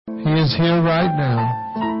is here right now.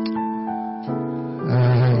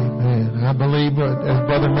 Amen. I believe, as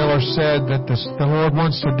Brother Miller said, that the Lord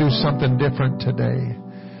wants to do something different today.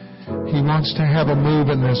 He wants to have a move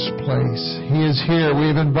in this place. He is here.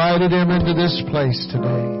 We've invited Him into this place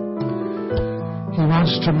today. He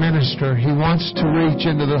wants to minister. He wants to reach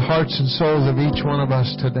into the hearts and souls of each one of us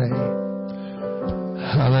today.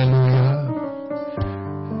 Hallelujah.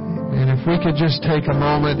 And if we could just take a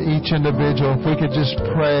moment, each individual, if we could just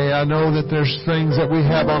pray. I know that there's things that we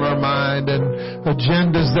have on our mind and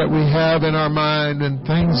agendas that we have in our mind and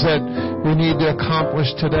things that we need to accomplish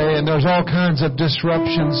today. And there's all kinds of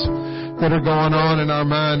disruptions that are going on in our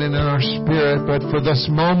mind and in our spirit. But for this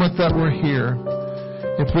moment that we're here,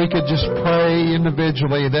 if we could just pray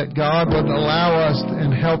individually that God would allow us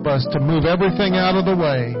and help us to move everything out of the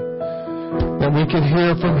way, that we can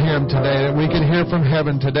hear from Him today, that we can hear from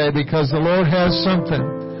heaven today, because the Lord has something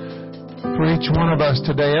for each one of us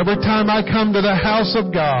today. Every time I come to the house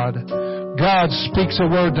of God, God speaks a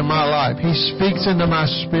word to my life. He speaks into my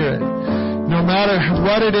spirit. No matter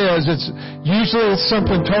what it is, usually it's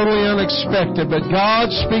something totally unexpected, but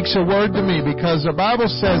God speaks a word to me, because the Bible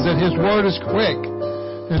says that His word is quick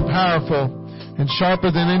and powerful and sharper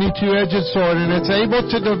than any two-edged sword, and it's able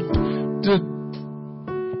to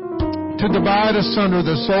divide asunder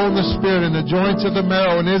the soul and the spirit and the joints of the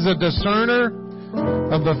marrow, and is a discerner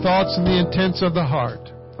of the thoughts and the intents of the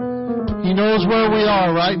heart. He knows where we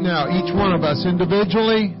are right now, each one of us,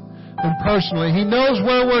 individually and personally. He knows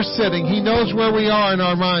where we're sitting. He knows where we are in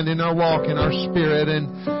our mind, in our walk, in our spirit. And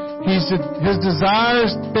His desire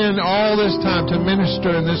has been all this time to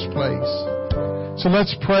minister in this place. So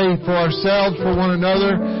let's pray for ourselves, for one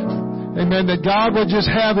another. Amen. That God will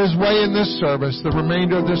just have His way in this service, the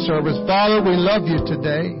remainder of this service. Father, we love You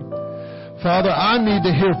today. Father, I need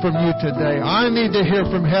to hear from You today. I need to hear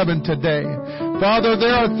from heaven today. Father,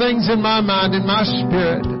 there are things in my mind, in my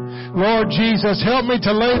spirit. Lord Jesus, help me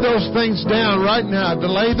to lay those things down right now, to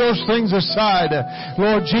lay those things aside.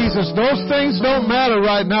 Lord Jesus, those things don't matter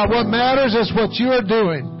right now. What matters is what You are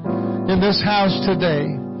doing in this house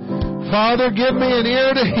today. Father, give me an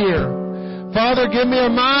ear to hear. Father, give me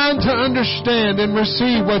a mind to understand and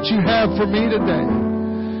receive what You have for me today.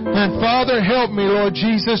 And Father, help me, Lord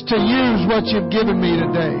Jesus, to use what You've given me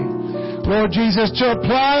today. Lord Jesus, to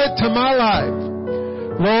apply it to my life.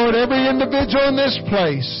 Lord, every individual in this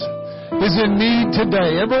place is in need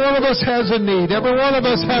today. Every one of us has a need. Every one of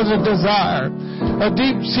us has a desire, a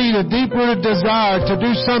deep-seated, deep-rooted desire to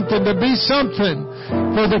do something, to be something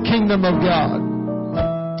for the kingdom of God.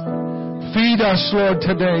 Feed us, Lord,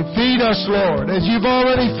 today. Feed us, Lord, as You've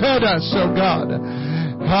already fed us, oh God.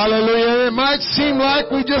 Hallelujah. It might seem like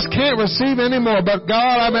we just can't receive anymore, but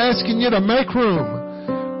God, I'm asking You to make room.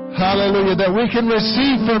 Hallelujah. That we can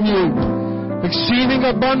receive from You, exceeding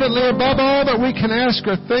abundantly above all that we can ask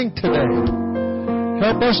or think today.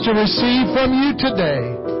 Help us to receive from You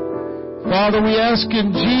today. Father, we ask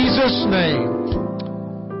in Jesus' name.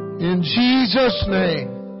 In Jesus' name.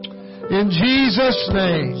 In Jesus'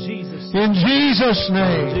 name. In Jesus'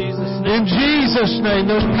 name. In Jesus'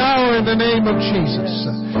 name. There's power in the name of Jesus.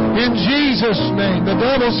 In Jesus' name. The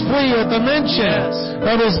devils flee at the mention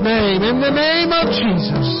of His name. In the name of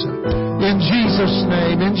Jesus. In Jesus'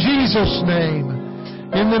 name. In Jesus' name.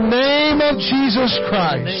 In the name of Jesus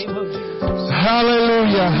Christ.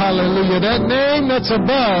 Hallelujah. Hallelujah. That name that's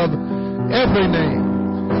above every name.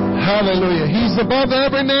 Hallelujah. He's above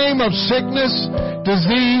every name of sickness,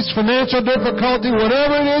 disease, financial difficulty,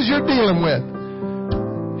 whatever it is you're dealing with.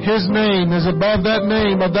 His name is above that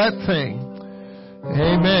name of that thing.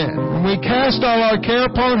 Amen. When we cast all our care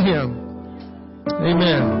upon Him,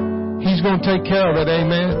 amen, He's going to take care of it.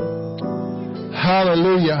 Amen.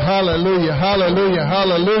 Hallelujah. Hallelujah. Hallelujah.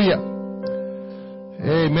 Hallelujah.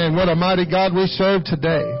 Amen. What a mighty God we serve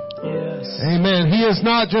today. Yes. Amen. He is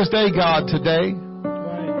not just a God today.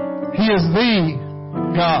 He is the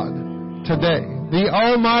God today. The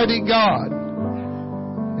Almighty God.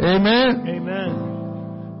 Amen? Amen.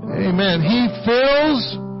 Amen. He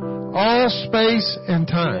fills all space and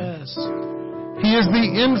time. Yes. He is the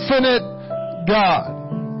infinite God.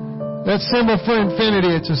 That symbol for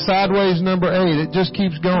infinity, it's a sideways number 8. It just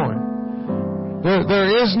keeps going. There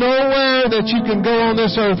is nowhere that you can go on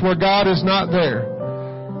this earth where God is not there.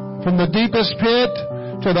 From the deepest pit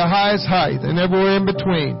to the highest height and everywhere in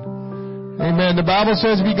between. Amen. The Bible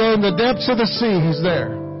says if you go in the depths of the sea, He's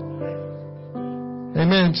there.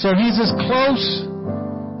 Amen. So He's as close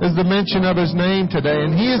as the mention of His name today.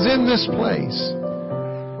 And He is in this place.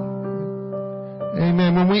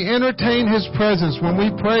 Amen. When we entertain His presence, when we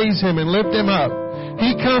praise Him and lift Him up,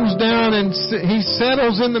 He comes down and He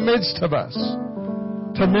settles in the midst of us.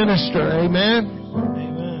 to minister. Amen?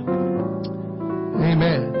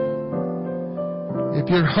 Amen. If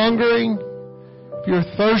you're hungering, if you're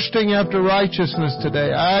thirsting after righteousness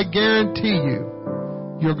today, I guarantee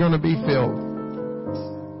you're going to be filled.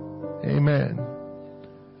 Amen.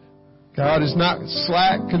 God is not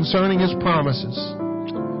slack concerning His promises.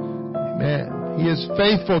 Amen. He is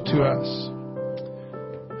faithful to us.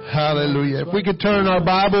 Hallelujah. If we could turn our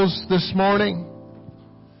Bibles this morning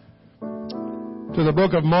to the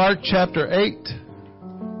book of Mark, chapter 8,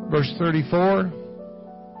 verse 34.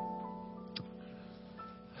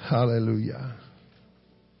 Hallelujah.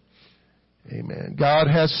 Amen. God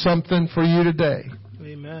has something for you today.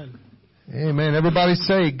 Amen. Amen. Everybody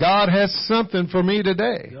say, God has something for me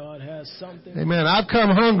today. God has something. Amen. I've come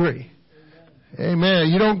hungry. Amen.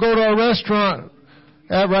 You don't go to a restaurant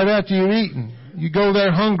right after you've eaten. You go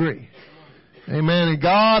there hungry. Amen. And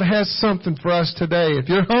God has something for us today. If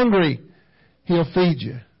you're hungry, He'll feed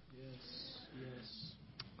you. Yes.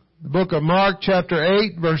 The book of Mark, chapter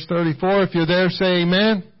 8, verse 34. If you're there, say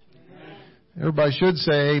amen. Everybody should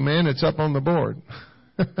say amen. It's up on the board.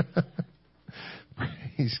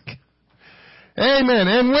 Praise God. Amen.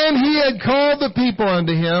 And when He had called the people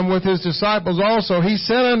unto Him with His disciples also, He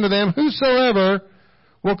said unto them, whosoever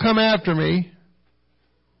will come after me,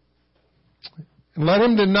 and let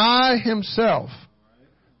him deny himself,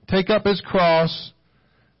 take up his cross,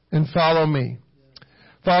 and follow me.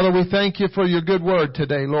 Father, we thank You for Your good word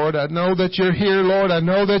today, Lord. I know that You're here, Lord. I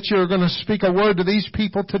know that You're going to speak a word to these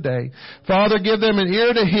people today. Father, give them an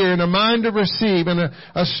ear to hear and a mind to receive and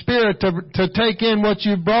a spirit to take in what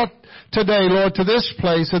You've brought today, Lord, to this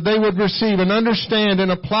place, that they would receive and understand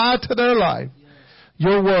and apply to their life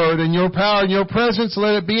Your word and Your power and Your presence.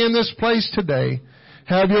 Let it be in this place today.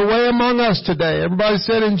 Have Your way among us today. Everybody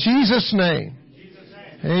said in Jesus' name.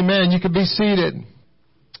 Amen. You can be seated.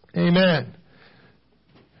 Amen.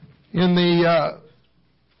 In the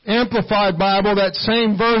Amplified Bible, that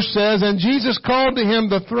same verse says, and Jesus called to Him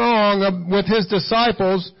the throng with His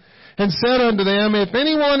disciples and said unto them, if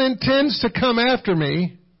anyone intends to come after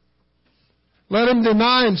me, let him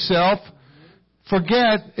deny himself,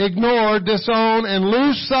 forget, ignore, disown, and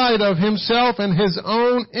lose sight of himself and his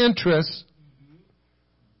own interests,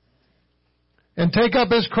 and take up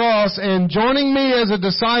his cross, and joining me as a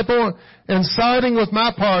disciple and siding with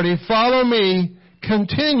my party, follow me,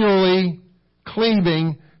 continually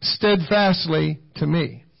cleaving steadfastly to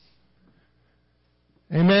me.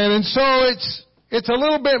 Amen. And so it's a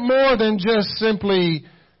little bit more than just simply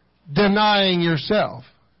denying yourself.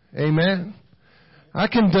 Amen. I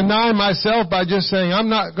can deny myself by just saying, I'm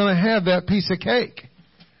not going to have that piece of cake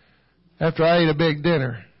after I ate a big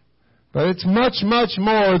dinner. But it's much, much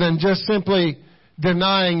more than just simply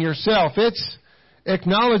denying yourself. It's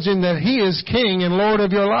acknowledging that He is King and Lord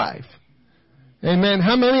of your life. Amen.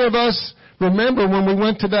 How many of us remember when we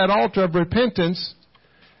went to that altar of repentance?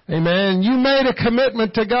 Amen. You made a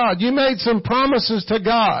commitment to God. You made some promises to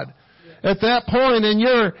God. At that point, in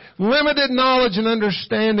your limited knowledge and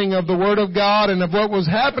understanding of the Word of God and of what was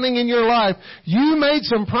happening in your life, you made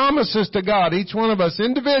some promises to God. Each one of us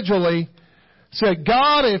individually said,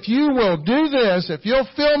 God, if You will do this, if You'll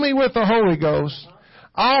fill me with the Holy Ghost,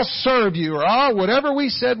 I'll serve You, or whatever we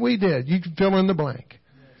said we did. You can fill in the blank.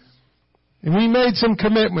 And we made some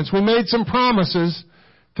commitments. We made some promises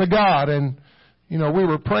to God. And, we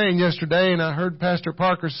were praying yesterday, and I heard Pastor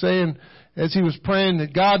Parker saying, as he was praying,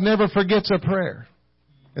 that God never forgets a prayer.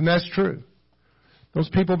 And that's true. Those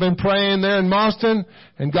people have been praying there in Boston,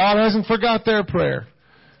 and God hasn't forgot their prayer.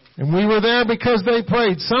 And we were there because they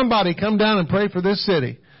prayed. Somebody come down and pray for this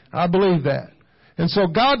city. I believe that. And so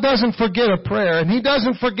God doesn't forget a prayer, and He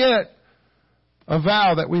doesn't forget a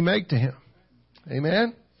vow that we make to Him.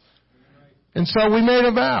 Amen? And so we made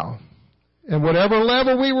a vow. And whatever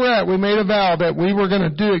level we were at, we made a vow that we were going to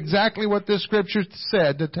do exactly what this scripture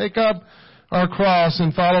said, to take up our cross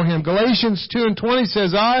and follow Him. Galatians 2:20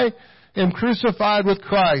 says, I am crucified with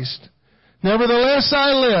Christ. Nevertheless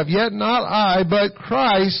I live, yet not I, but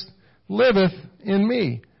Christ liveth in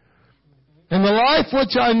me. And the life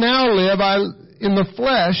which I now live, in the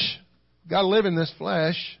flesh, got to live in this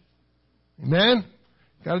flesh. Amen?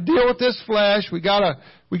 Got to deal with this flesh. We got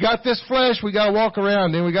this flesh. We got to walk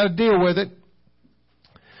around in. We got to deal with it.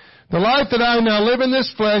 The life that I now live in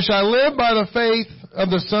this flesh, I live by the faith of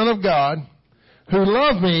the Son of God, who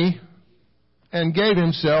loved me and gave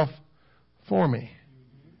Himself for me.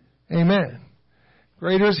 Amen.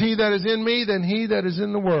 Greater is He that is in me than he that is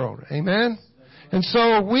in the world. Amen. And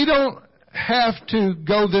so we don't have to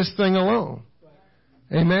go this thing alone.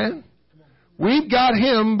 Amen. We've got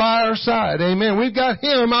Him by our side. Amen. We've got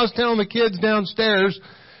Him. I was telling the kids downstairs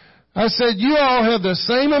I said, you all have the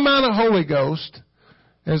same amount of Holy Ghost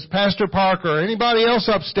as Pastor Parker or anybody else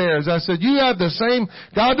upstairs. I said, you have the same,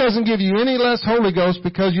 God doesn't give you any less Holy Ghost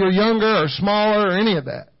because you're younger or smaller or any of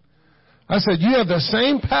that. I said, you have the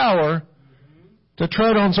same power to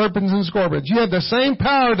tread on serpents and scorpions. You have the same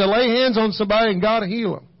power to lay hands on somebody and God will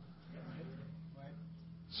heal them.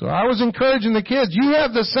 So I was encouraging the kids, you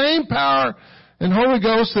have the same power and Holy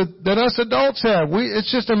Ghost that us adults have.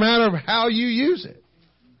 It's just a matter of how you use it.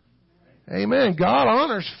 Amen. God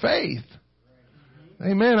honors faith.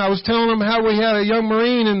 Amen. I was telling them how we had a young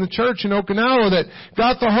Marine in the church in Okinawa that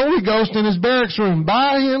got the Holy Ghost in his barracks room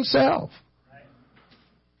by himself.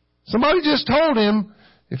 Somebody just told him,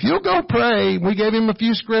 if you'll go pray, we gave him a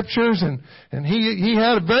few scriptures and he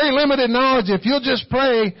had a very limited knowledge. If you'll just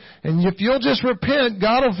pray and if you'll just repent,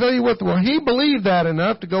 God will fill you with, well, he believed that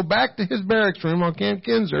enough to go back to his barracks room on Camp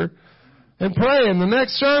Kinzer and pray. In the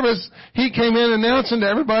next service, he came in announcing to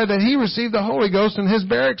everybody that he received the Holy Ghost in his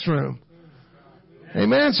barracks room.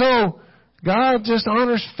 Amen. So God just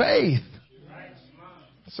honors faith.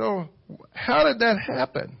 So how did that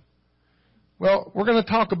happen? Well, we're going to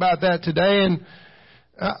talk about that today, and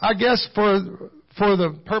I guess for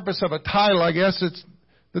the purpose of a title, I guess it's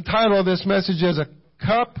the title of this message is a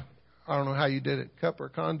cup. I don't know how you did it, cup or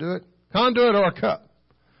conduit, conduit or a cup.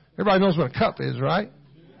 Everybody knows what a cup is, right?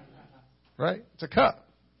 Right? It's a cup.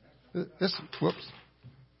 This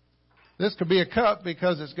could be a cup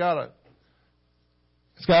because it's got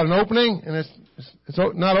an opening and it's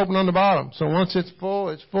not open on the bottom. So once it's full,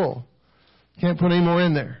 it's full. Can't put any more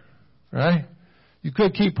in there, right? You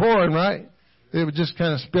could keep pouring, right? It would just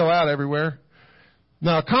kind of spill out everywhere.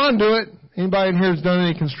 Now a conduit, anybody in here who's done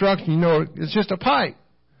any construction, you know it's just a pipe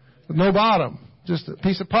with no bottom. Just a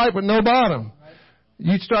piece of pipe with no bottom.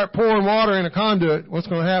 You start pouring water in a conduit, what's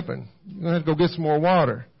going to happen? You're going to have to go get some more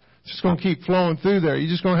water. It's just going to keep flowing through there. You're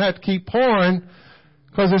just going to have to keep pouring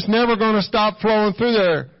because it's never going to stop flowing through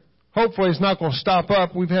there. Hopefully it's not going to stop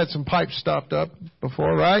up. We've had some pipes stopped up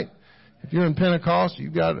before, right? If you're in Pentecost,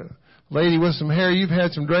 you've got a lady with some hair, you've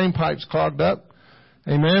had some drain pipes clogged up.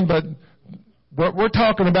 Amen. But what we're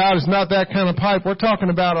talking about is not that kind of pipe. We're talking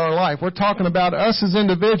about our life. We're talking about us as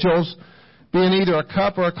individuals being either a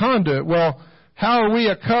cup or a conduit. Well, how are we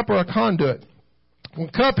a cup or a conduit? Well,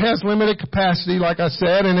 a cup has limited capacity, like I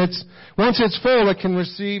said, and once it's full, it can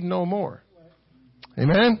receive no more.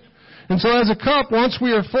 Amen? And so as a cup, once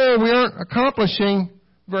we are full, we aren't accomplishing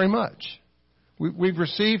very much. We've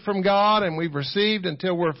received from God, and we've received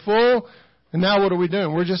until we're full, and now what are we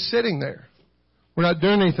doing? We're just sitting there. We're not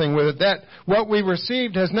doing anything with it. What we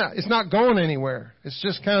received it's not going anywhere. It's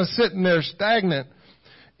just kind of sitting there stagnant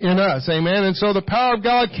in us. Amen? And so the power of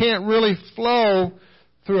God can't really flow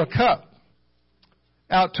through a cup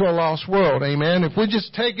out to a lost world. Amen? If we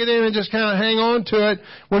just take it in and just kind of hang on to it,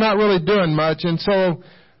 we're not really doing much. And so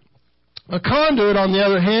a conduit, on the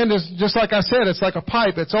other hand, is just like I said, it's like a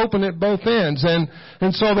pipe. It's open at both ends. And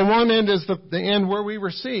so the one end is the end where we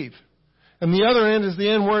receive. And the other end is the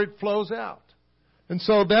end where it flows out. And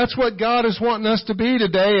so that's what God is wanting us to be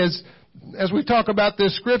today as we talk about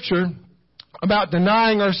this scripture, about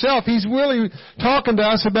denying ourselves. He's really talking to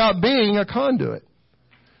us about being a conduit.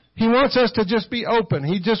 He wants us to just be open.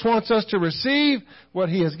 He just wants us to receive what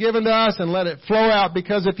He has given to us and let it flow out.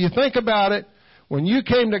 Because if you think about it, when you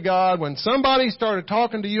came to God, when somebody started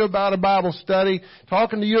talking to you about a Bible study,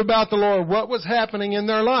 talking to you about the Lord, what was happening in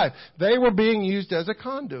their life? They were being used as a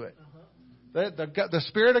conduit. The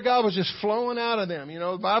Spirit of God was just flowing out of them. You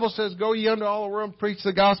know, the Bible says, go ye unto all the world and preach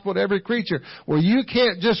the gospel to every creature. Well, you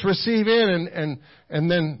can't just receive in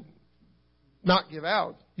and then not give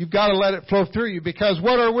out. You've got to let it flow through you, because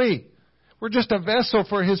what are we? We're just a vessel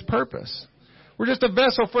for His purpose. We're just a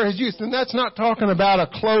vessel for His use. And that's not talking about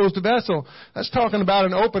a closed vessel. That's talking about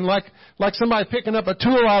an open, like somebody picking up a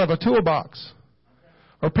tool out of a toolbox.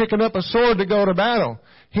 Or picking up a sword to go to battle.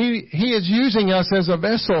 He is using us as a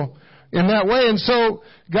vessel in that way. And so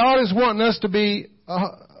God is wanting us to be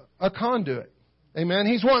a conduit. Amen.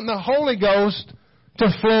 He's wanting the Holy Ghost to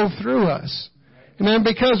flow through us. Amen.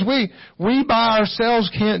 Because we by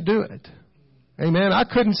ourselves can't do it. Amen. I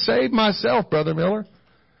couldn't save myself, Brother Miller.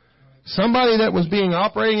 Somebody that was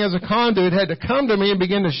operating as a conduit had to come to me and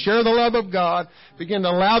begin to share the love of God, begin to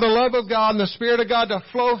allow the love of God and the Spirit of God to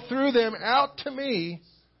flow through them out to me.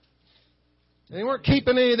 They weren't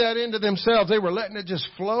keeping any of that into themselves. They were letting it just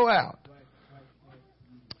flow out.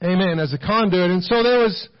 Amen. As a conduit. And so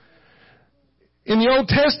in the Old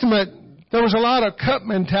Testament, there was a lot of cup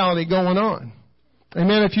mentality going on.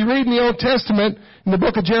 Amen. If you read in the Old Testament, in the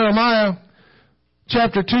book of Jeremiah,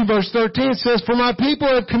 chapter 2, verse 13, it says, for my people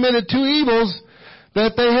have committed two evils.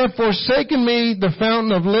 that they have forsaken me, the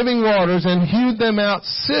fountain of living waters, and hewed them out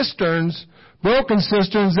cisterns, broken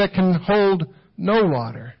cisterns that can hold no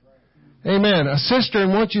water. Amen. A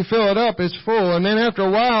cistern, once you fill it up, it's full. And then after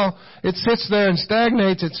a while, it sits there and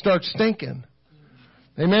stagnates. It starts stinking.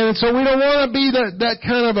 Amen. And so we don't want to be that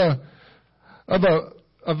kind of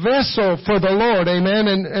a vessel for the Lord.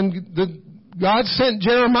 Amen. God sent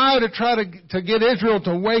Jeremiah to try to get Israel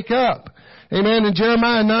to wake up. Amen. In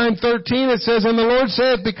Jeremiah 9:13 it says, And the Lord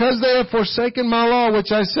saith, Because they have forsaken my law,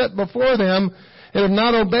 which I set before them, and have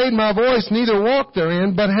not obeyed my voice, neither walked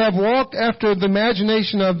therein, but have walked after the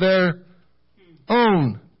imagination of their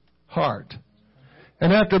own heart,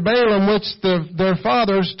 and after Balaam, which their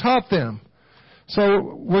fathers taught them.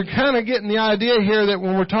 So we're kind of getting the idea here that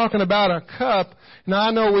when we're talking about a cup, now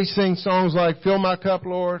I know we sing songs like, Fill my cup,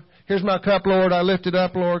 Lord. Here's my cup, Lord. I lift it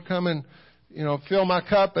up, Lord. Come and, fill my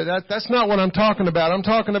cup. But that's not what I'm talking about. I'm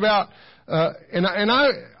talking about, and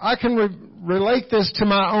I can relate this to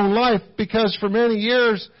my own life, because for many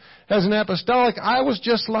years as an apostolic, I was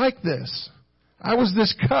just like this. I was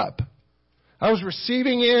this cup. I was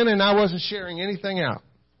receiving in and I wasn't sharing anything out.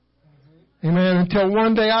 Amen. Until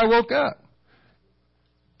one day I woke up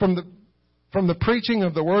from the preaching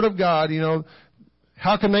of the Word of God.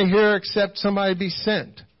 How can they hear except somebody be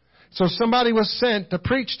sent? So somebody was sent to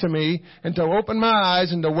preach to me and to open my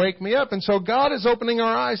eyes and to wake me up. And so God is opening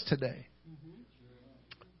our eyes today.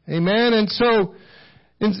 Amen. And so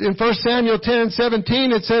in 1 Samuel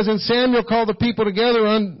 10:17 it says, And Samuel called the people together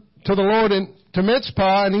unto the Lord to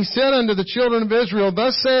Mizpah, and he said unto the children of Israel,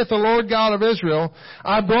 Thus saith the Lord God of Israel,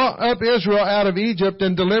 I brought up Israel out of Egypt,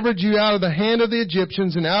 and delivered you out of the hand of the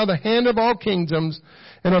Egyptians, and out of the hand of all kingdoms,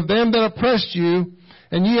 and of them that oppressed you.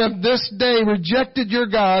 And ye have this day rejected your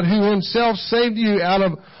God, who himself saved you out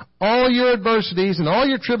of all your adversities and all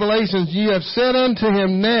your tribulations. Ye have said unto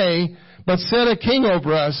him, Nay, but set a king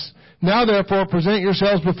over us. Now therefore present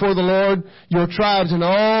yourselves before the Lord, your tribes and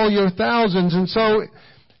all your thousands. And so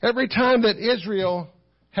every time that Israel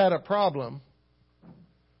had a problem,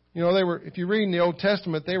 if you read in the Old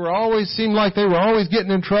Testament, seemed like they were always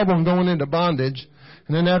getting in trouble and going into bondage.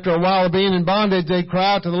 And then after a while of being in bondage, they'd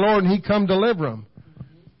cry out to the Lord and He'd come deliver them.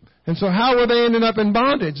 And so how were they ending up in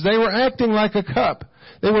bondage? They were acting like a cup.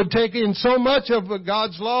 They would take in so much of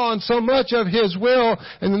God's law and so much of His will,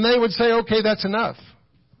 and then they would say, okay, that's enough.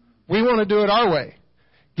 We want to do it our way.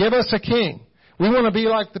 Give us a king. We want to be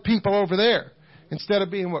like the people over there. Instead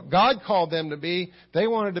of being what God called them to be, they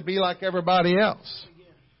wanted to be like everybody else.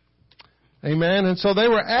 Amen. And so they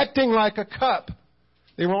were acting like a cup.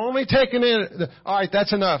 They were only taking in, all right,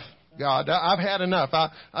 that's enough, God. I've had enough.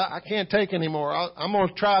 I can't take anymore. I'm going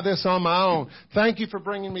to try this on my own. Thank you for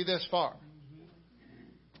bringing me this far.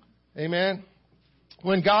 Amen.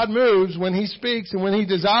 When God moves, when He speaks, and when He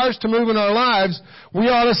desires to move in our lives, we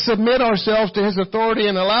ought to submit ourselves to His authority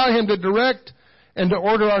and allow Him to direct and to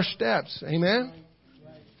order our steps. Amen?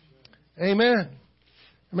 Amen.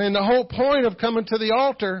 I mean, the whole point of coming to the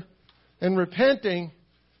altar and repenting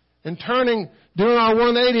and turning, doing our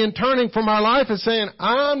 180 and turning from our life is saying,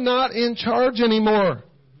 I'm not in charge anymore.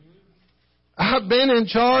 I've been in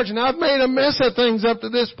charge and I've made a mess of things up to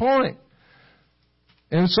this point.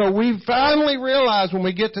 And so we finally realize when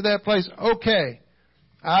we get to that place, okay,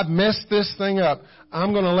 I've messed this thing up.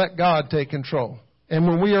 I'm going to let God take control. And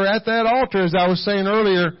when we are at that altar, as I was saying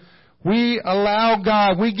earlier, we allow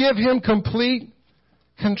God, we give Him complete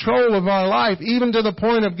control of our life, even to the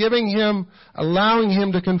point of allowing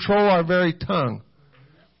Him to control our very tongue.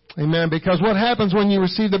 Amen. Because what happens when you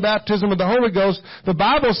receive the baptism of the Holy Ghost, the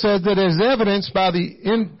Bible says that as evidenced by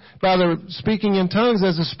the speaking in tongues,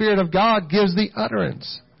 as the Spirit of God gives the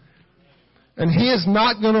utterance. And He is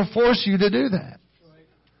not going to force you to do that.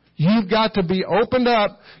 You've got to be opened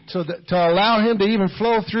up to allow Him to even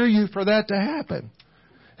flow through you for that to happen.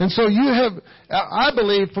 And so I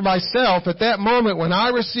believe for myself, at that moment when I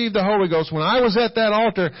received the Holy Ghost, when I was at that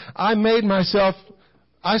altar, I made myself,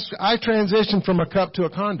 I transitioned from a cup to a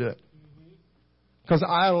conduit. Because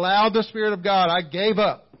I allowed the Spirit of God, I gave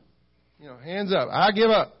up. Hands up. I give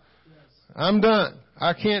up. I'm done.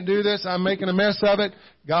 I can't do this. I'm making a mess of it.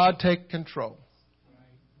 God, take control.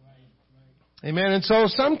 Amen. And so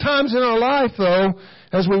sometimes in our life, though,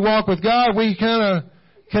 as we walk with God, we kind of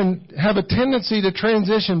can have a tendency to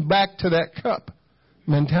transition back to that cup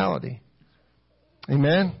mentality.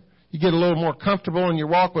 Amen. You get a little more comfortable in your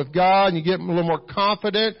walk with God, and you get a little more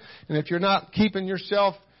confident. And if you're not keeping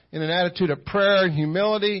yourself in an attitude of prayer and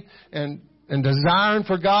humility and desiring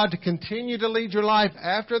for God to continue to lead your life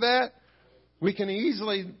after that, we can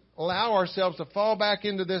easily allow ourselves to fall back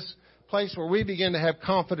into this place where we begin to have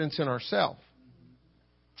confidence in ourselves.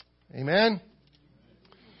 Amen?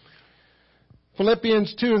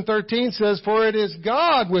 Philippians 2:13 says, "For it is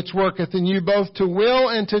God which worketh in you both to will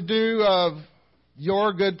and to do of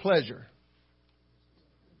your good pleasure."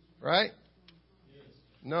 Right?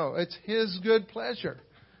 No, it's His good pleasure.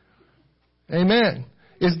 Amen.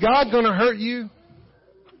 Is God going to hurt you?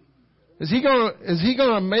 Is He going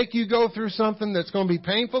to make you go through something that's going to be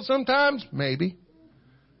painful sometimes? Maybe.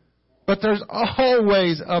 But there's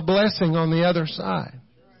always a blessing on the other side.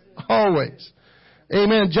 Always.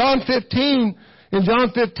 Amen. In John 15,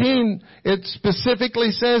 it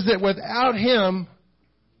specifically says that without Him,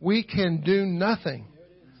 we can do nothing.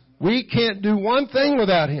 We can't do one thing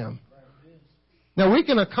without Him. Now, we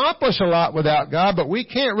can accomplish a lot without God, but we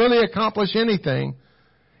can't really accomplish anything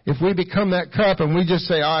if we become that cup and we just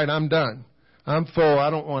say, all right, I'm done. I'm full. I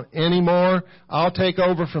don't want any more. I'll take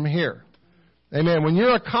over from here. Amen. When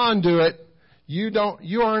you're a conduit, you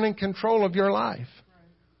aren't in control of your life.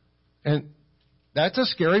 And that's a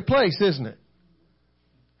scary place, isn't it?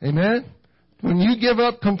 Amen. When you give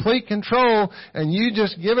up complete control and you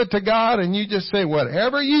just give it to God and you just say,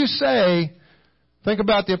 whatever you say, think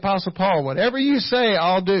about the Apostle Paul, whatever you say,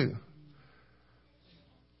 I'll do.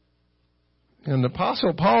 And the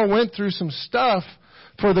Apostle Paul went through some stuff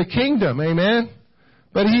for the kingdom, amen?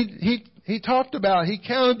 But he talked about, he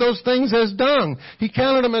counted those things as dung. He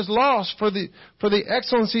counted them as loss for the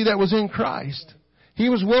excellency that was in Christ. He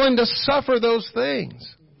was willing to suffer those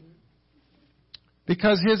things.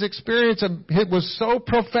 Because his experience it was so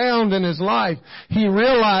profound in his life, he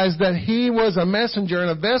realized that he was a messenger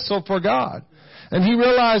and a vessel for God. And he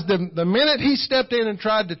realized that the minute he stepped in and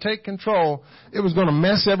tried to take control, it was going to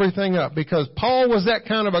mess everything up. Because Paul was that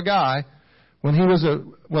kind of a guy when he was a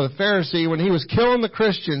Pharisee, when he was killing the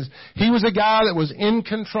Christians. He was a guy that was in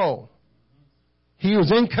control. He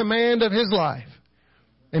was in command of his life.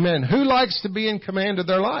 Amen. Who likes to be in command of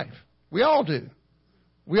their life? We all do.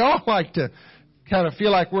 We all like to kind of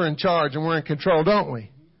feel like we're in charge and we're in control, don't we?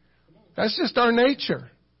 That's just our nature.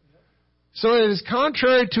 So it is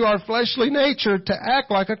contrary to our fleshly nature to act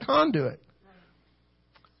like a conduit.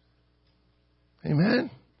 Amen.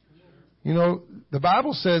 You know, the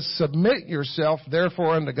Bible says, submit yourself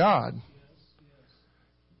therefore unto God.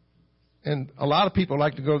 And a lot of people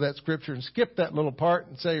like to go to that scripture and skip that little part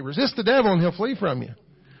and say, resist the devil and he'll flee from you.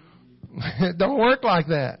 It don't work like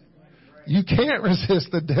that. You can't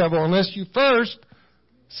resist the devil unless you first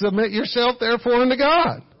submit yourself therefore unto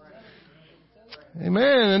God.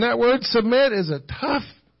 Amen. And that word submit is it's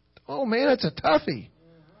a toughie.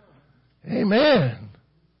 Amen.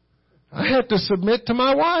 I have to submit to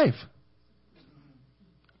my wife.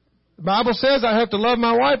 The Bible says I have to love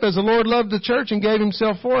my wife as the Lord loved the church and gave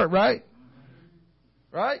Himself for it, right?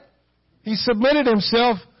 Right? He submitted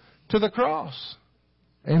Himself to the cross.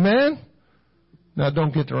 Amen? Now,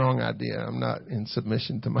 don't get the wrong idea. I'm not in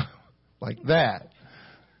submission to my like that.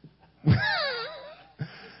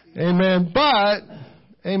 Amen. But,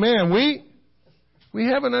 amen, we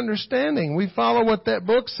have an understanding. We follow what that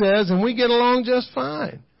book says, and we get along just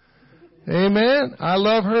fine. Amen. I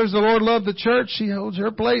love her as the Lord loved the church. She holds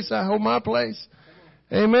her place. I hold my place.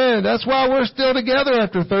 Amen. That's why we're still together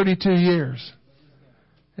after 32 years.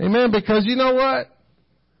 Amen. Because you know what?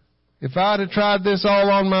 If I'd have tried this all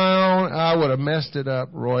on my own, I would have messed it up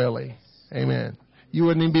royally. Amen. You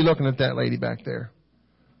wouldn't even be looking at that lady back there.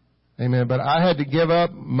 Amen. But I had to give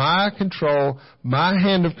up my control, my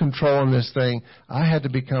hand of control in this thing. I had to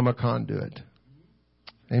become a conduit.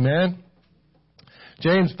 Amen.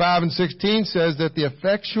 James 5:16 says that the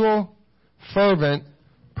effectual, fervent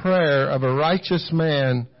prayer of a righteous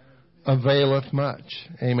man availeth much.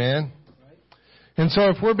 Amen. And so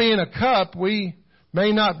if we're being a cup, we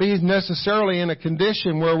may not be necessarily in a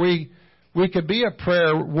condition where we could be a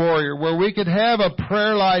prayer warrior, where we could have a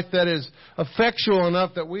prayer life that is effectual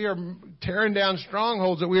enough that we are tearing down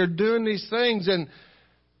strongholds, that we are doing these things. And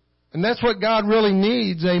that's what God really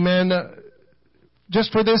needs, amen,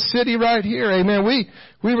 just for this city right here, amen.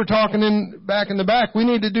 We were talking back in the back, we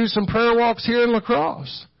need to do some prayer walks here in La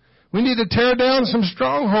Crosse. We need to tear down some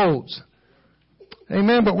strongholds.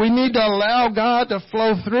 Amen. But we need to allow God to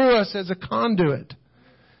flow through us as a conduit.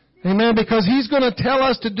 Amen. Because He's going to tell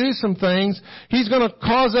us to do some things. He's going to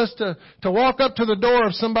cause us to walk up to the door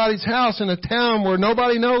of somebody's house in a town where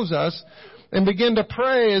nobody knows us and begin to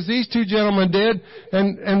pray as these two gentlemen did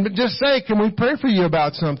and just say, can we pray for you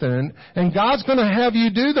about something? And God's going to have you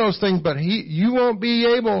do those things, but you won't be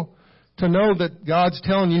able to know that God's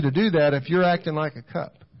telling you to do that if you're acting like a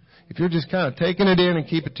cup. If you're just kind of taking it in and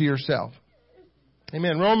keep it to yourself.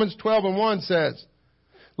 Amen. Romans 12:1 says,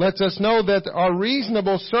 lets us know that our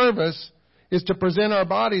reasonable service is to present our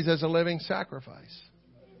bodies as a living sacrifice.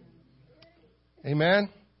 Amen.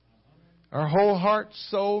 Our whole heart,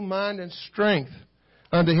 soul, mind, and strength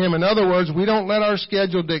unto Him. In other words, we don't let our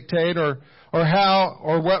schedule dictate or how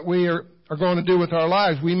or what we are going to do with our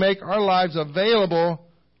lives. We make our lives available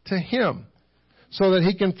to Him so that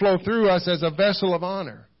He can flow through us as a vessel of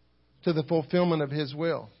honor to the fulfillment of His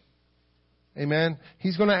will. Amen.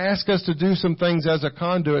 He's going to ask us to do some things as a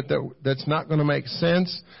conduit that's not going to make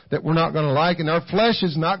sense, that we're not going to like, and our flesh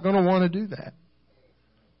is not going to want to do that.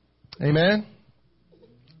 Amen.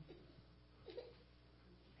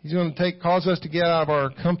 He's going to cause us to get out of our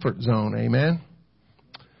comfort zone. Amen.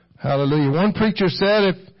 Hallelujah. One preacher said,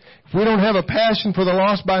 if we don't have a passion for the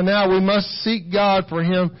lost by now, we must seek God for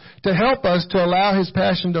Him to help us to allow His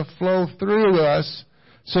passion to flow through us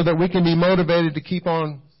so that we can be motivated to keep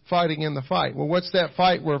on fighting in the fight. Well, what's that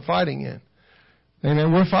fight we're fighting in?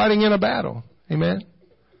 Amen. We're fighting in a battle. Amen.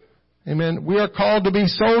 Amen. We are called to be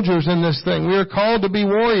soldiers in this thing. We are called to be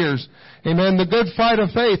warriors. Amen. The good fight of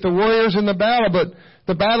faith, the warriors in the battle, but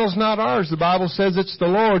the battle's not ours. The Bible says it's the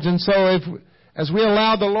Lord's. And so as we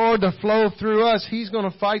allow the Lord to flow through us, He's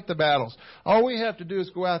going to fight the battles. All we have to do is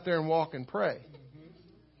go out there and walk and pray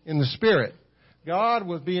in the Spirit. God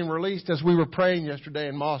was being released as we were praying yesterday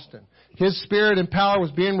in Boston. His Spirit and power was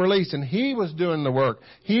being released, and He was doing the work.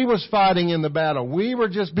 He was fighting in the battle. We were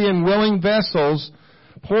just being willing vessels,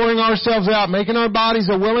 pouring ourselves out, making our bodies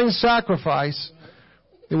a willing sacrifice.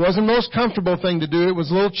 It wasn't the most comfortable thing to do. It was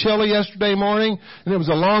a little chilly yesterday morning, and it was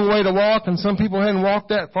a long way to walk, and some people hadn't walked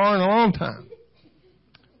that far in a long time.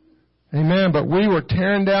 Amen. But we were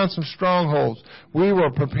tearing down some strongholds. We were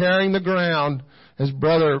preparing the ground. As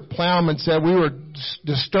Brother Plowman said, we were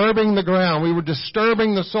disturbing the ground. We were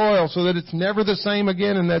disturbing the soil so that it's never the same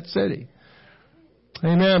again in that city.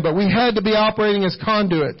 Amen. But we had to be operating as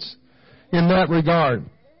conduits in that regard.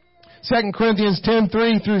 2 Corinthians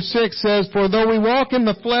 10:3-6 says, For though we walk in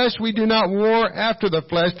the flesh, we do not war after the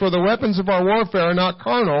flesh, for the weapons of our warfare are not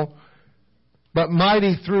carnal, but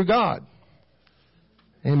mighty through God.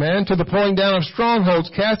 Amen. To the pulling down of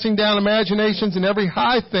strongholds, casting down imaginations and every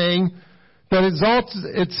high thing that exalts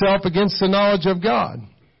itself against the knowledge of God.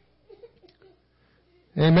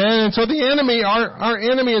 Amen. And so the enemy, our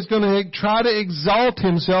enemy is going to try to exalt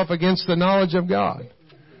himself against the knowledge of God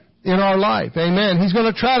in our life. Amen. He's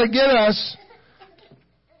going to try to get us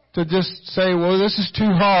to just say, well, this is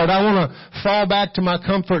too hard. I want to fall back to my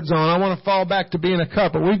comfort zone. I want to fall back to being a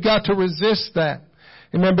cup. But we've got to resist that.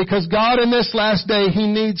 Amen. Because God in this last day, He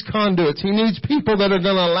needs conduits. He needs people that are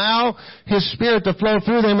going to allow His Spirit to flow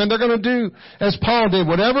through them. And they're going to do as Paul did,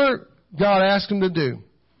 whatever God asked them to do.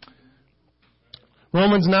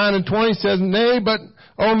 Romans 9:20 says, Nay, but,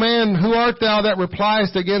 O man, who art thou that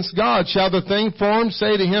repliest against God? Shall the thing formed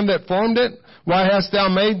say to him that formed it, Why hast thou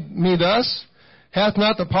made me thus? Hath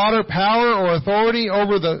not the potter power or authority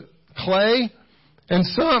over the clay? And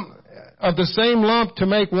some of the same lump to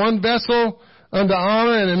make one vessel unto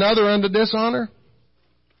honor and another unto dishonor?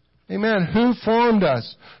 Amen. Who formed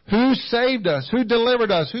us? Who saved us? Who delivered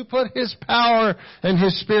us? Who put His power and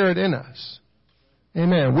His Spirit in us?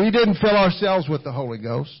 Amen. We didn't fill ourselves with the Holy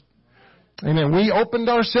Ghost. Amen. We opened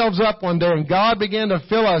ourselves up one day and God began to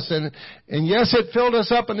fill us. And yes, it filled us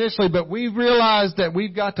up initially, but we realized that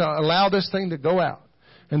we've got to allow this thing to go out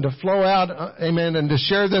and to flow out. Amen. And to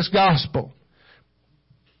share this gospel.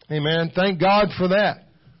 Amen. Thank God for that.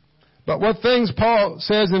 But what things, Paul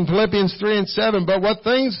says in Philippians 3:7, but what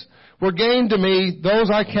things were gained to me, those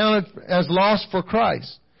I counted as loss for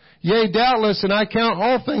Christ. Yea, doubtless, and I count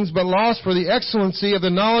all things but loss for the excellency of the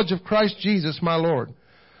knowledge of Christ Jesus my Lord,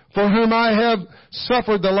 for whom I have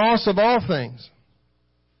suffered the loss of all things.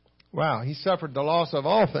 Wow, He suffered the loss of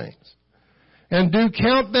all things. And do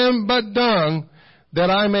count them but dung,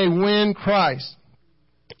 that I may win Christ,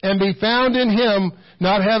 and be found in Him,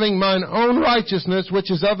 not having mine own righteousness,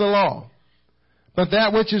 which is of the law, but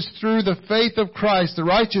that which is through the faith of Christ, the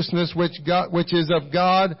righteousness which is of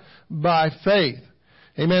God by faith.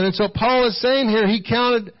 Amen. And so Paul is saying here, he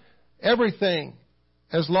counted everything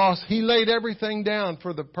as loss. He laid everything down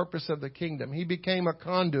for the purpose of the kingdom. He became a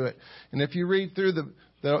conduit. And if you read through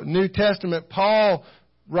the New Testament, Paul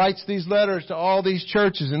writes these letters to all these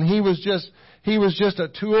churches, and he was just a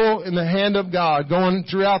tool in the hand of God, going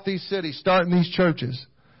throughout these cities, starting these churches,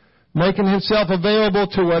 making himself available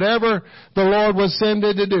to whatever the Lord was sent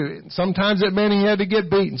to do. Sometimes it meant he had to get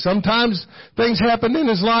beaten. Sometimes things happened in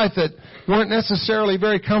his life that weren't necessarily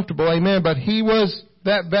very comfortable. Amen. But he was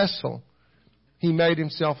that vessel. He made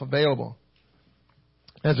himself available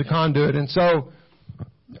as a conduit. And so,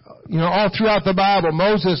 all throughout the Bible,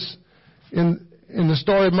 Moses, in the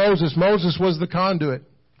story of Moses was the conduit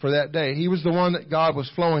for that day. He was the one that God was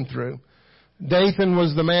flowing through. Dathan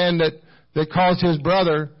was the man that caused his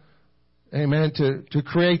brother amen, to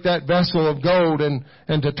create that vessel of gold and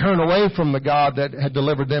to turn away from the God that had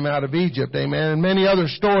delivered them out of Egypt, amen. And many other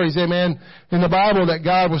stories, amen, in the Bible that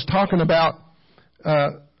God was talking about.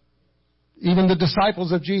 Even the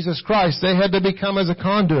disciples of Jesus Christ, they had to become as a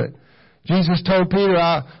conduit. Jesus told Peter,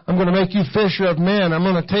 I'm going to make you fisher of men. I'm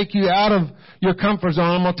going to take you out of your comfort zone.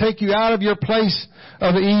 I'm going to take you out of your place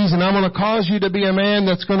of ease, and I'm going to cause you to be a man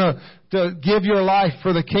that's going to give your life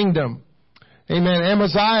for the kingdom. Amen.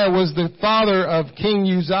 Amaziah was the father of King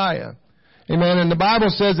Uzziah. Amen. And the Bible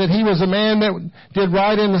says that he was a man that did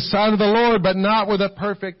right in the sight of the Lord, but not with a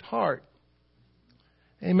perfect heart.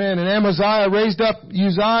 Amen. And Amaziah raised up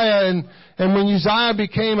Uzziah, and when Uzziah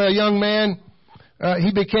became a young man,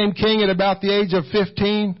 he became king at about the age of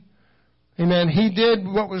 15. Amen. He did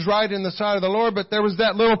what was right in the sight of the Lord, but there was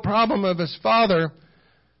that little problem of his father.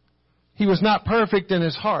 He was not perfect in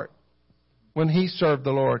his heart when he served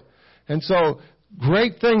the Lord. And so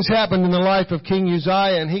great things happened in the life of King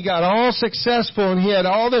Uzziah, and he got all successful, and he had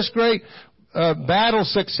all this great battle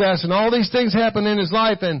success, and all these things happened in his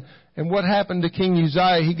life. And what happened to King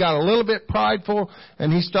Uzziah? He got a little bit prideful,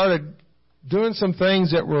 and he started doing some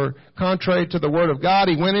things that were contrary to the Word of God.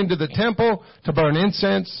 He went into the temple to burn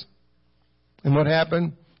incense. And what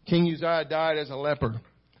happened? King Uzziah died as a leper.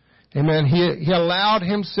 Amen. He allowed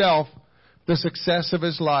himself the success of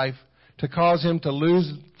his life to cause him to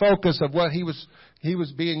lose focus of what he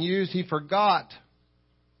was being used. He forgot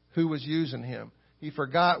who was using him. He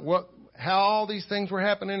forgot how all these things were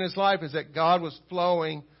happening in his life, is that God was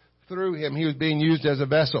flowing through him. He was being used as a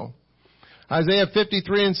vessel. Isaiah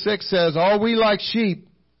 53:6 says, all we like sheep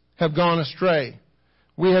have gone astray.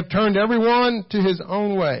 We have turned every one to his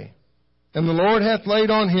own way, and the Lord hath laid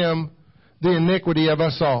on him the iniquity of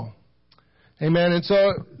us all. Amen. And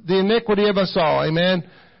so the iniquity of us all, amen.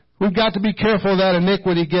 We've got to be careful of that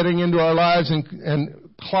iniquity getting into our lives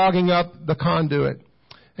and clogging up the conduit.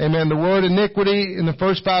 Amen. The word iniquity in the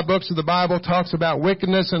first 5 books of the Bible talks about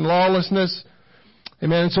wickedness and lawlessness.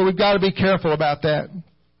 Amen. And so we've got to be careful about that.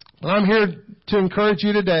 And I'm here to encourage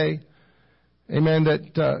you today, amen,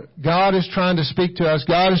 that God is trying to speak to us.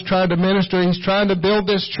 God is trying to minister. He's trying to build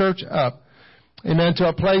this church up, amen, to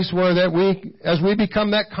a place where as we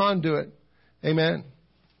become that conduit, amen,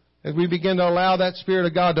 as we begin to allow that Spirit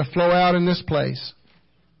of God to flow out in this place,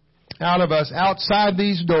 out of us, outside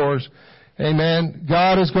these doors, amen,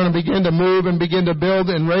 God is going to begin to move and begin to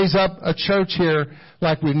build and raise up a church here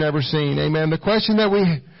like we've never seen. Amen. The question that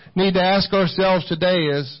we need to ask ourselves today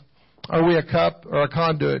is, are we a cup or a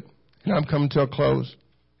conduit? And I'm coming to a close.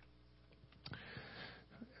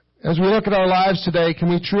 As we look at our lives today, can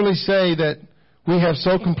we truly say that we have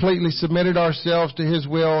so completely submitted ourselves to His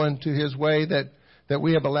will and to His way that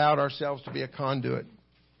we have allowed ourselves to be a conduit?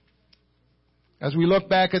 As we look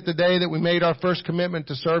back at the day that we made our first commitment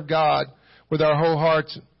to serve God with our whole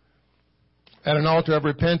hearts at an altar of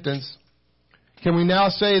repentance, can we now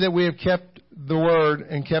say that we have kept the word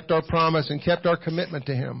and kept our promise and kept our commitment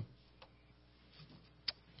to Him?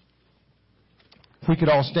 If we could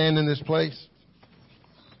all stand in this place.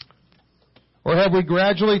 Or have we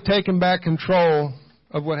gradually taken back control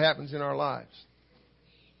of what happens in our lives?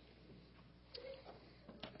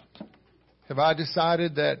 Have I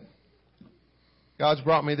decided that God's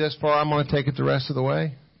brought me this far, I'm going to take it the rest of the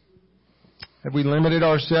way? Have we limited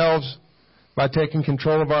ourselves by taking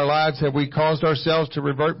control of our lives? Have we caused ourselves to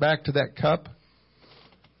revert back to that cup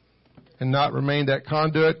and not remain that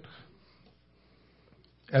conduit?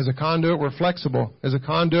 As a conduit, we're flexible. As a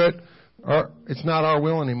conduit, it's not our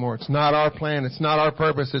will anymore. It's not our plan. It's not our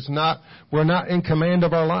purpose. We're not in command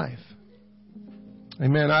of our life.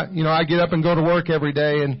 Amen. I get up and go to work every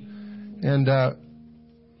day, and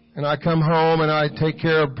I come home and I take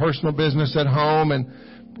care of personal business at home,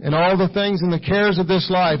 and all the things and the cares of this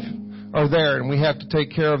life are there, and we have to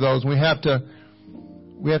take care of those. We have to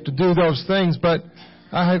do those things. But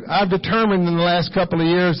I've determined in the last couple of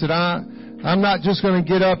years that I'm not just going to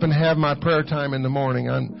get up and have my prayer time in the morning.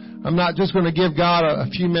 I'm not just going to give God a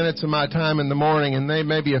few minutes of my time in the morning and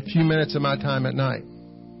maybe a few minutes of my time at night.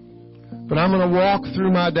 But I'm going to walk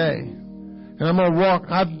through my day. And I'm going to walk.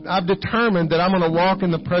 I've determined that I'm going to walk in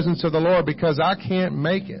the presence of the Lord, because I can't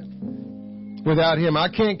make it without Him. I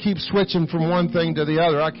can't keep switching from one thing to the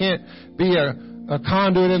other. I can't be a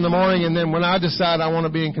conduit in the morning, and then when I decide I want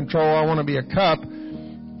to be in control, I want to be a cup.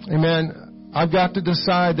 Amen. I've got to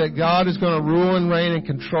decide that God is going to rule and reign and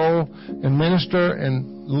control and minister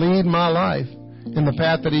and lead my life in the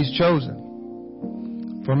path that He's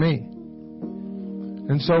chosen for me.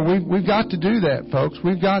 And so we've got to do that, folks.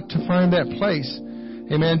 We've got to find that place.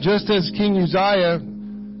 Amen. Just as King Uzziah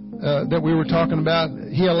that we were talking about,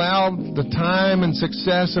 he allowed the time and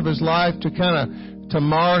success of his life to to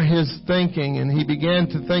mar his thinking, and he began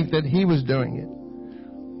to think that he was doing it.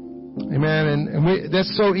 Amen. And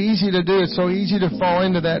that's so easy to do. It's so easy to fall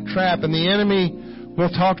into that trap. And the enemy will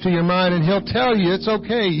talk to your mind, and he'll tell you, it's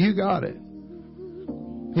okay, you got it.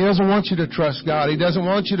 He doesn't want you to trust God. He doesn't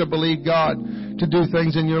want you to believe God to do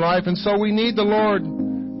things in your life. And so we need the Lord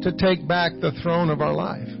to take back the throne of our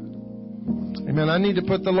life. Amen. I needed to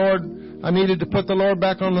put the Lord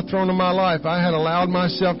back on the throne of my life. I had allowed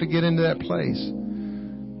myself to get into that place.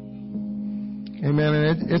 Amen.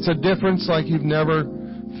 And it's a difference like you've never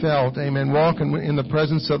felt. Amen. Walking in the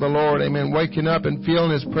presence of the Lord. Amen. Waking up and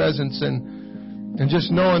feeling His presence and just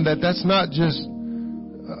knowing that that's not just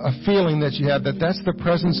a feeling that you have, that's the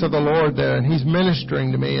presence of the Lord there, and He's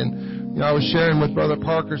ministering to me. And I was sharing with Brother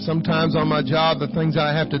Parker, sometimes on my job, the things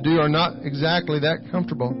I have to do are not exactly that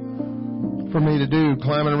comfortable for me to do,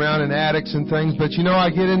 climbing around in attics and things. But I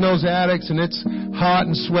get in those attics and it's hot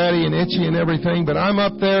and sweaty and itchy and everything, but I'm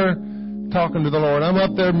up there talking to the Lord. I'm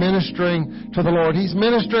up there ministering to the Lord. He's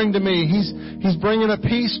ministering to me. He's bringing a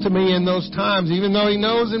peace to me in those times, even though He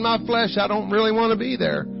knows in my flesh I don't really want to be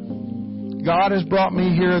there. God has brought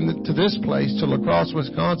me here to this place, to La Crosse,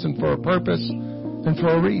 Wisconsin, for a purpose and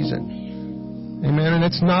for a reason. Amen. And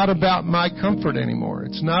it's not about my comfort anymore.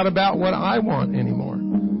 It's not about what I want anymore.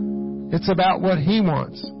 It's about what He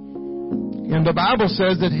wants. And the Bible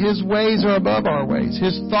says that His ways are above our ways.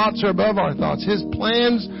 His thoughts are above our thoughts. His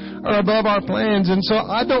plans are above our plans. And so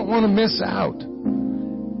I don't want to miss out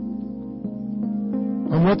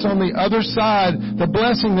on what's on the other side, the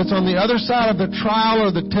blessing that's on the other side of the trial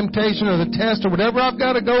or the temptation or the test or whatever I've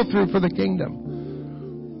got to go through for the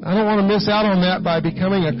kingdom. I don't want to miss out on that by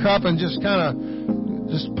becoming a cup and just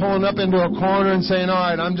pulling up into a corner and saying, all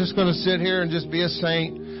right, I'm just going to sit here and just be a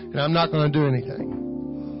saint and I'm not going to do anything.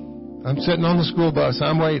 I'm sitting on the school bus.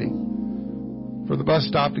 I'm waiting for the bus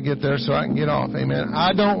stop to get there so I can get off. Amen.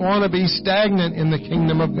 I don't want to be stagnant in the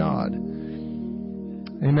kingdom of God.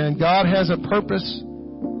 Amen. God has a purpose.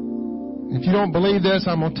 If you don't believe this,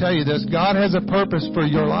 I'm going to tell you this. God has a purpose for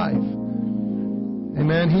your life.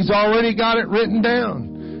 Amen. He's already got it written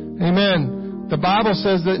down. Amen. The Bible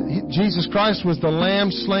says that Jesus Christ was the Lamb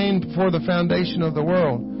slain before the foundation of the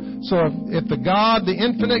world. So if the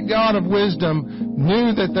infinite God of wisdom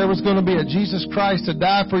knew that there was going to be a Jesus Christ to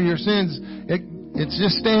die for your sins, it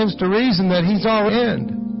just stands to reason that He's already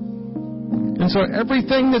in. And so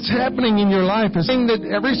everything that's happening in your life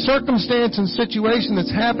every circumstance and situation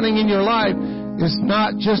that's happening in your life is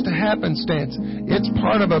not just a happenstance. It's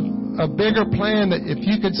part of a bigger plan that if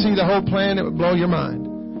you could see the whole plan, it would blow your mind.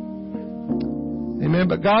 Amen.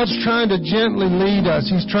 But God's trying to gently lead us.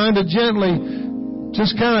 He's trying to gently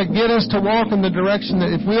just get us to walk in the direction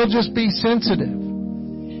that if we'll just be sensitive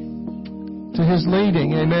to His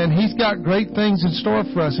leading, amen, He's got great things in store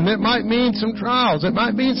for us. And it might mean some trials. It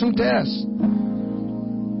might mean some tests.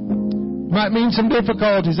 It might mean some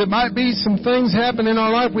difficulties. It might be some things happen in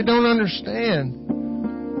our life we don't understand.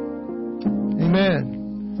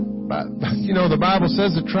 Amen. But, the Bible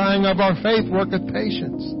says the trying of our faith worketh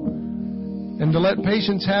patience. And to let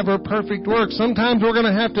patience have her perfect work. Sometimes we're going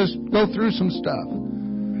to have to go through some stuff.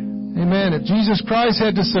 Amen. If Jesus Christ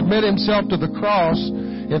had to submit Himself to the cross,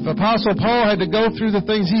 if Apostle Paul had to go through the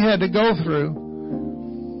things he had to go through,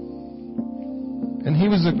 and he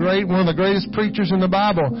was one of the greatest preachers in the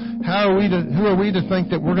Bible, who are we to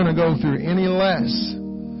think that we're going to go through any less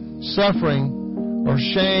suffering or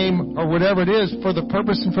shame or whatever it is for the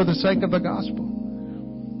purpose and for the sake of the gospel?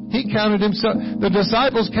 The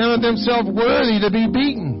disciples counted themselves worthy to be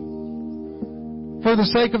beaten for the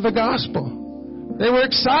sake of the gospel. They were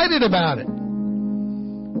excited about it.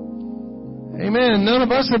 Amen. None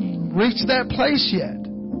of us have reached that place yet.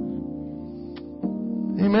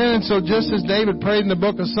 Amen. And so just as David prayed in the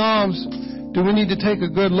book of Psalms, do we need to take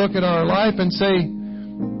a good look at our life and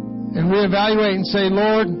reevaluate and say,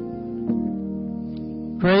 Lord,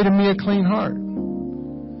 create in me a clean heart.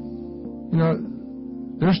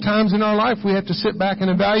 There's times in our life we have to sit back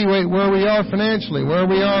and evaluate where we are financially, where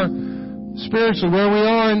we are spiritually, where we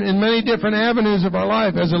are in many different avenues of our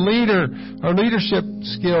life. As a leader, our leadership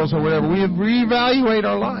skills or whatever, we reevaluate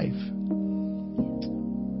our life.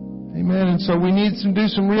 Amen. And so we need to do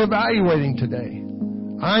some reevaluating today.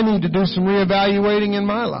 I need to do some reevaluating in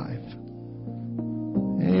my life.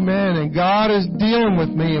 Amen. And God is dealing with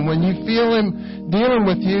me. And when you feel Him dealing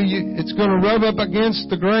with you, it's going to rub up against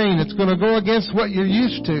the grain. It's going to go against what you're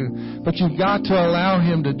used to. But you've got to allow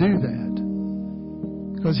Him to do that.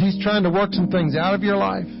 Because He's trying to work some things out of your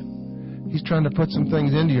life. He's trying to put some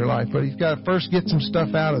things into your life. But He's got to first get some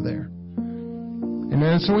stuff out of there.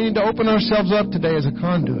 Amen. So we need to open ourselves up today as a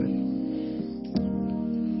conduit.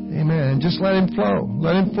 Amen. Just let Him flow.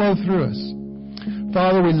 Let Him flow through us.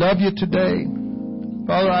 Father, we love You today.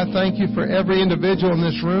 Father, I thank You for every individual in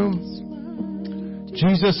this room.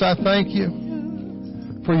 Jesus, I thank You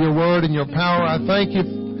for Your word and Your power. I thank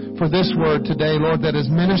You for this word today, Lord, that is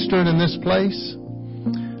ministered in this place.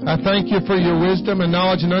 I thank You for Your wisdom and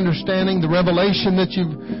knowledge and understanding, the revelation that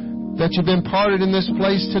You've imparted in this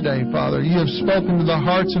place today, Father. You have spoken to the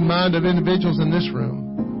hearts and mind of individuals in this room.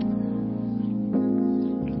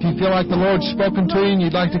 If you feel like the Lord's spoken to you and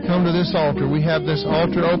you'd like to come to this altar, we have this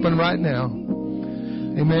altar open right now.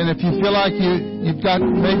 Amen. If you feel like you've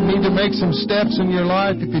need to make some steps in your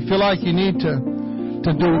life, if you feel like you need to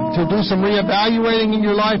do some reevaluating in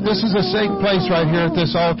your life, this is a safe place right here at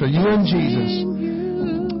this altar. You and Jesus.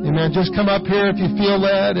 Amen. Just come up here if you feel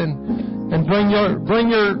led and bring your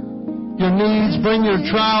needs, bring your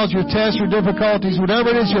trials, your tests, your difficulties, whatever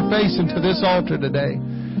it is you're facing to this altar today,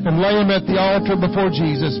 and lay them at the altar before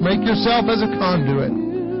Jesus. Make yourself as a conduit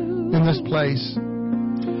in this place.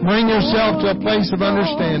 Bring yourself to a place of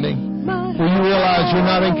understanding where you realize you're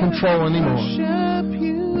not in control anymore.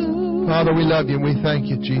 Father, we love You and we thank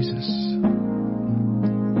You, Jesus.